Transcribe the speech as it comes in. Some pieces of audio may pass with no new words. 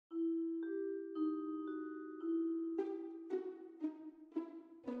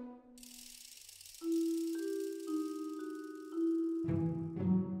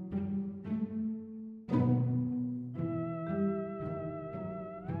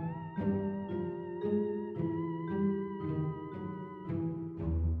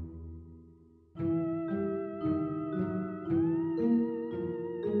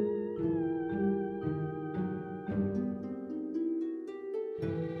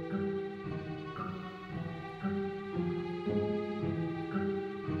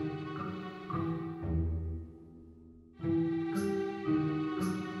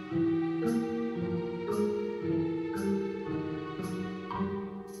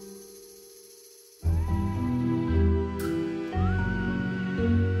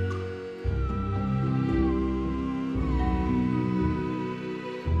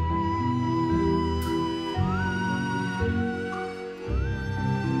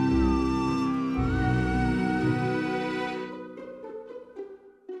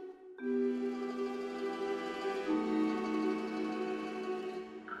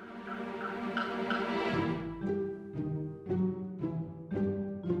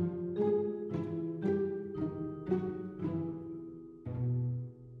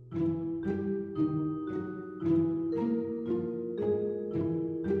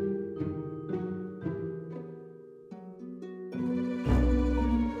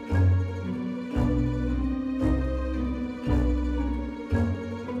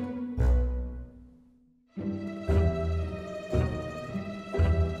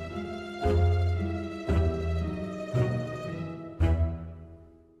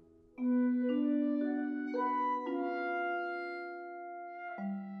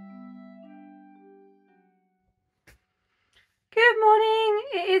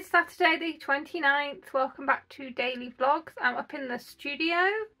Saturday the 29th. Welcome back to Daily Vlogs. I'm up in the studio.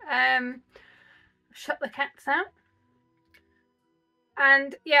 Shut the cats out.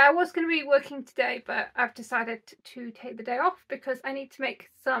 And yeah, I was going to be working today, but I've decided to take the day off because I need to make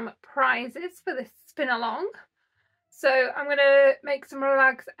some prizes for this spin-along. So I'm going to make some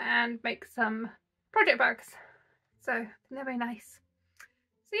rolags and make some project bags. So they're very nice.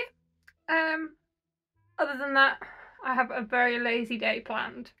 So yeah, other than that, I have a very lazy day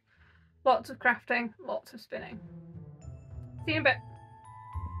planned. Lots of crafting, lots of spinning. See you in a bit.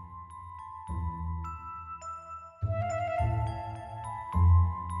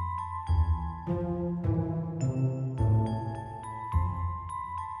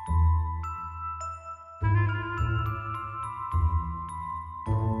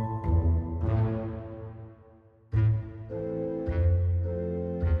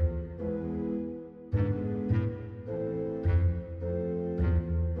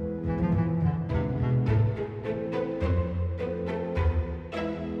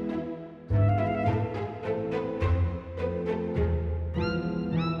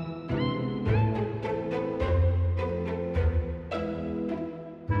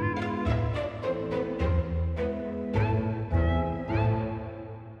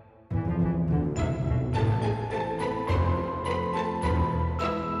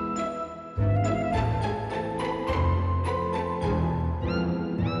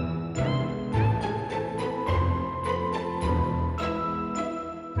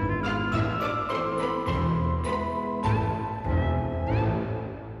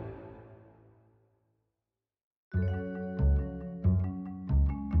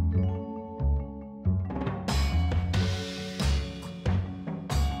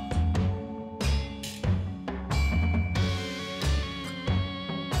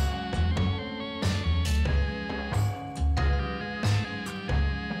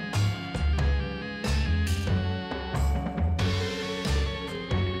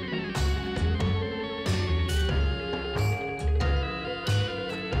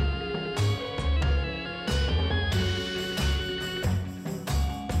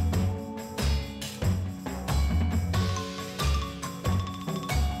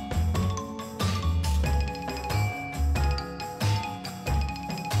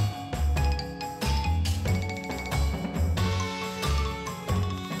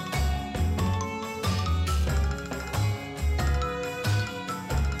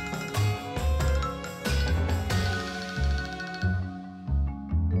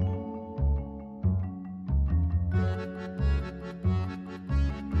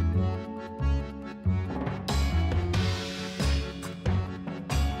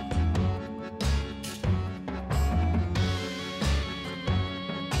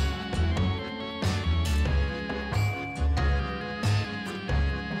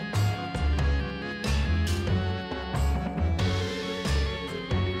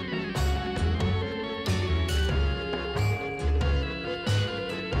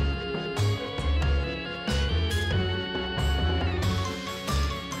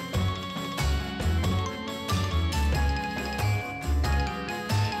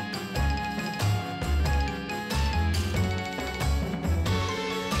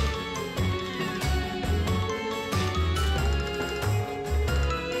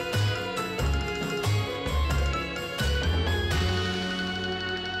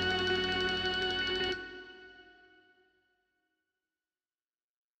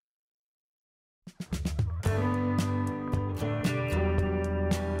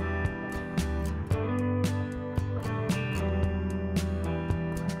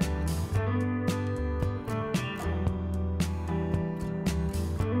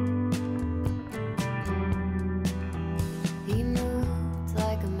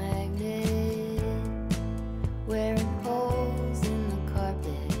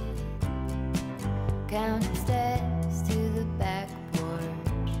 Counting steps to the back porch,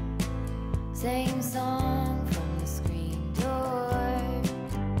 same song from the screen door.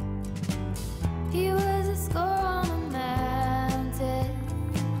 He was a score on a mountain,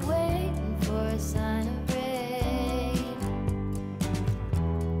 waiting for a sign of rain.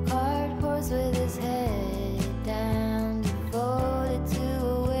 Cart horse with his head down, devoted to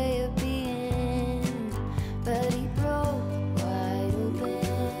a way of being, but he broke wide open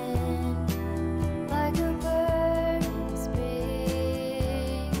like a bird.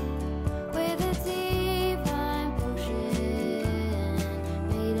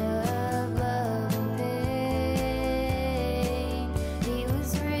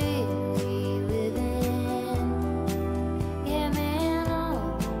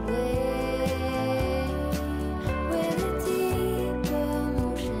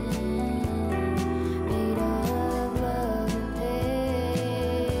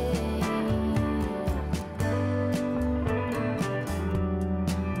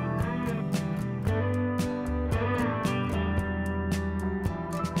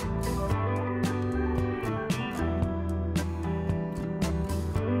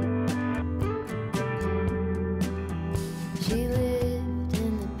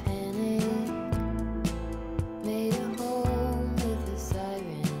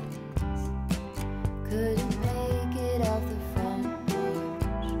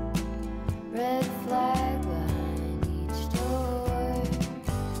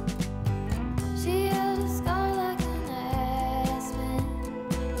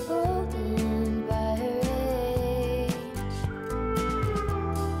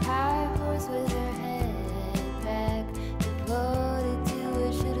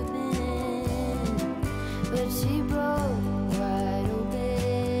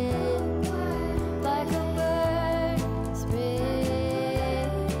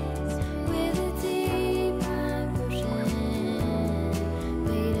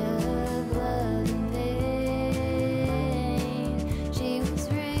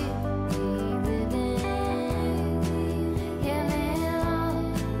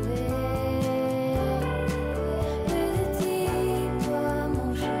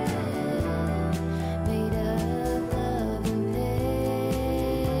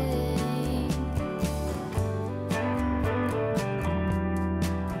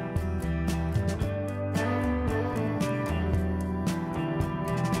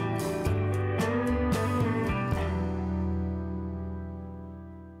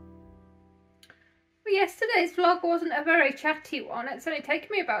 Yesterday's vlog wasn't a very chatty one. It's only taken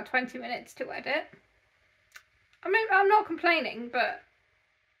me about 20 minutes to edit. I mean, I'm not complaining, but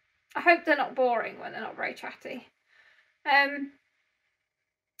I hope they're not boring when they're not very chatty.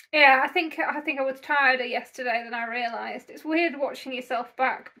 Yeah, I think I was tireder yesterday than I realised. It's weird watching yourself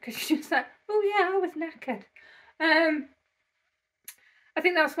back because you're just like, oh yeah, I was knackered. I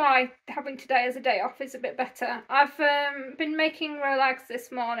think that's why having today as a day off is a bit better. I've been making rolags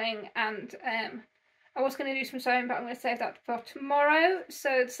this morning, and I was going to do some sewing, but I'm going to save that for tomorrow.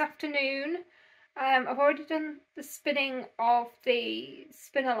 So this afternoon, I've already done the spinning of the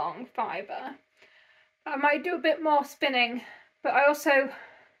spinalong fibre. I might do a bit more spinning, but I'm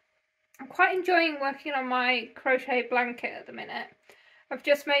quite enjoying working on my crochet blanket at the minute. I've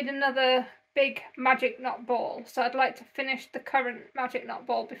just made another big magic knot ball, so I'd like to finish the current magic knot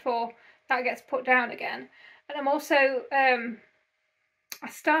ball before that gets put down again. And I'm also I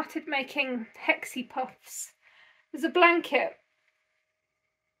started making hexie puffs. There's a blanket.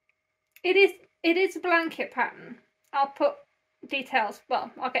 It is a blanket pattern. I'll put details, well,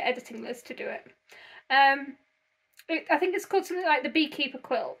 I'll get editing Liz to do it. I think it's called something like the beekeeper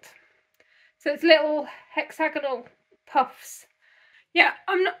quilt. So it's little hexagonal puffs. Yeah,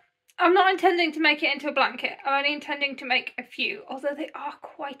 I'm not intending to make it into a blanket. I'm only intending to make a few, although they are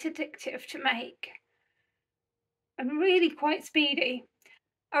quite addictive to make and really quite speedy.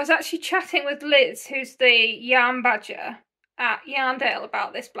 I was actually chatting with Liz, who's the yarn badger at Yarndale,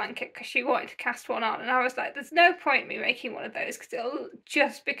 about this blanket because she wanted to cast one on, and I was like, there's no point in me making one of those because it'll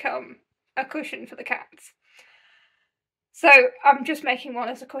just become a cushion for the cats. So I'm just making one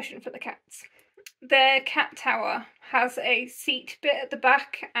as a cushion for the cats. Their cat tower has a seat bit at the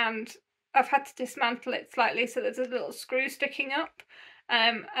back, and I've had to dismantle it slightly, so there's a little screw sticking up,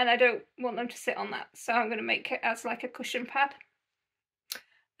 and I don't want them to sit on that, so I'm going to make it as like a cushion pad.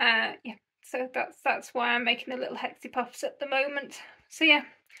 Yeah, so that's why I'm making the little hexie puffs at the moment. So yeah,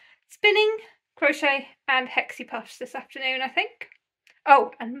 spinning, crochet and hexie puffs this afternoon, I think. Oh,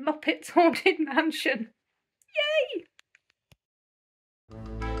 and Muppets Haunted Mansion. Yay!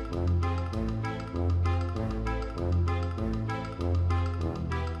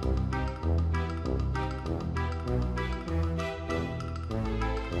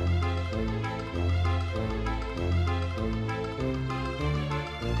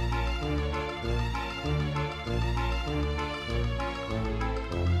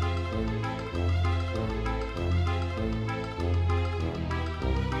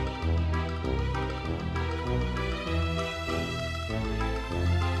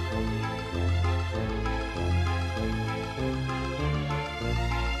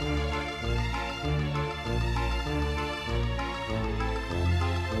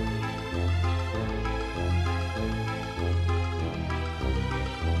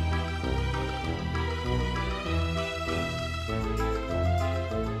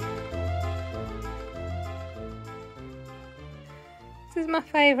 This is my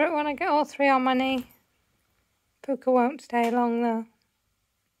favourite when I get all three on my knee. Puka won't stay long though.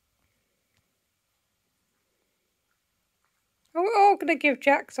 We're all going to give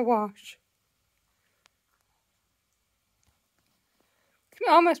Jax a wash. I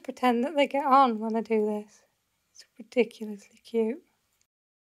can almost pretend that they get on when I do this. It's ridiculously cute.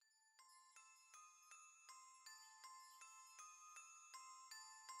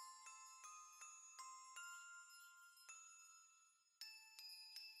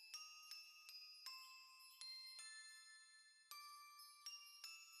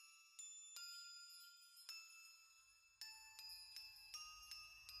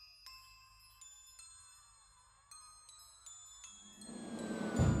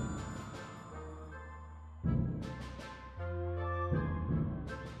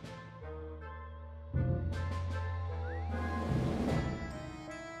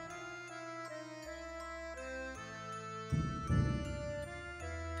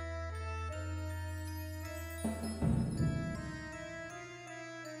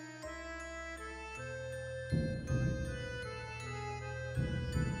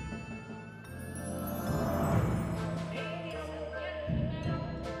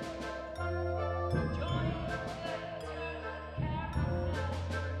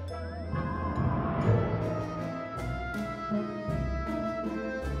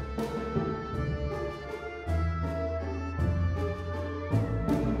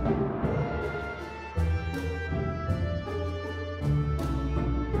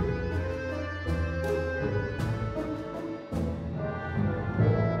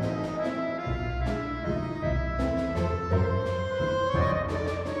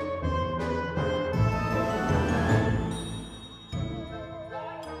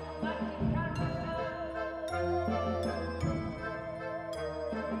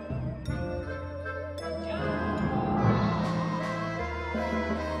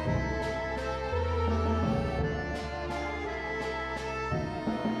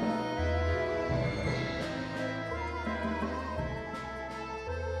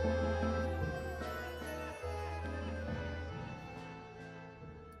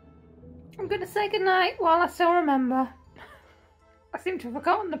 I'm going to say goodnight while I still remember. I seem to have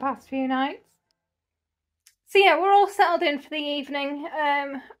forgotten the past few nights. So yeah, we're all settled in for the evening.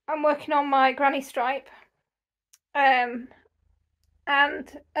 I'm working on my granny stripe. And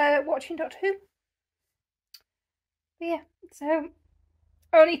watching Doctor Who. But yeah, so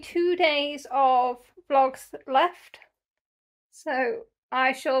only 2 days of vlogs left. So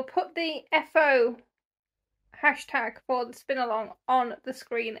I shall put the FO hashtag for the spin along on the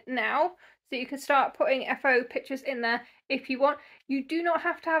screen now, so you can start putting FO pictures in there if you want. You do not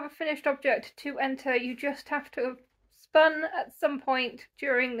have to have a finished object to enter, you just have to have spun at some point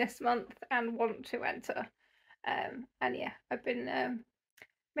during this month and want to enter. And yeah, I've been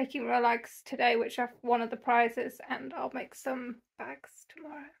making rolags today, which are one of the prizes, and I'll make some bags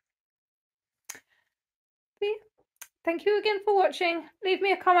tomorrow. But yeah, thank you again for watching. Leave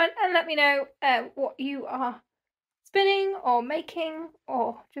me a comment and let me know what you are spinning or making,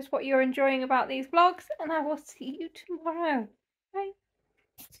 or just what you're enjoying about these vlogs, and I will see you tomorrow. Bye.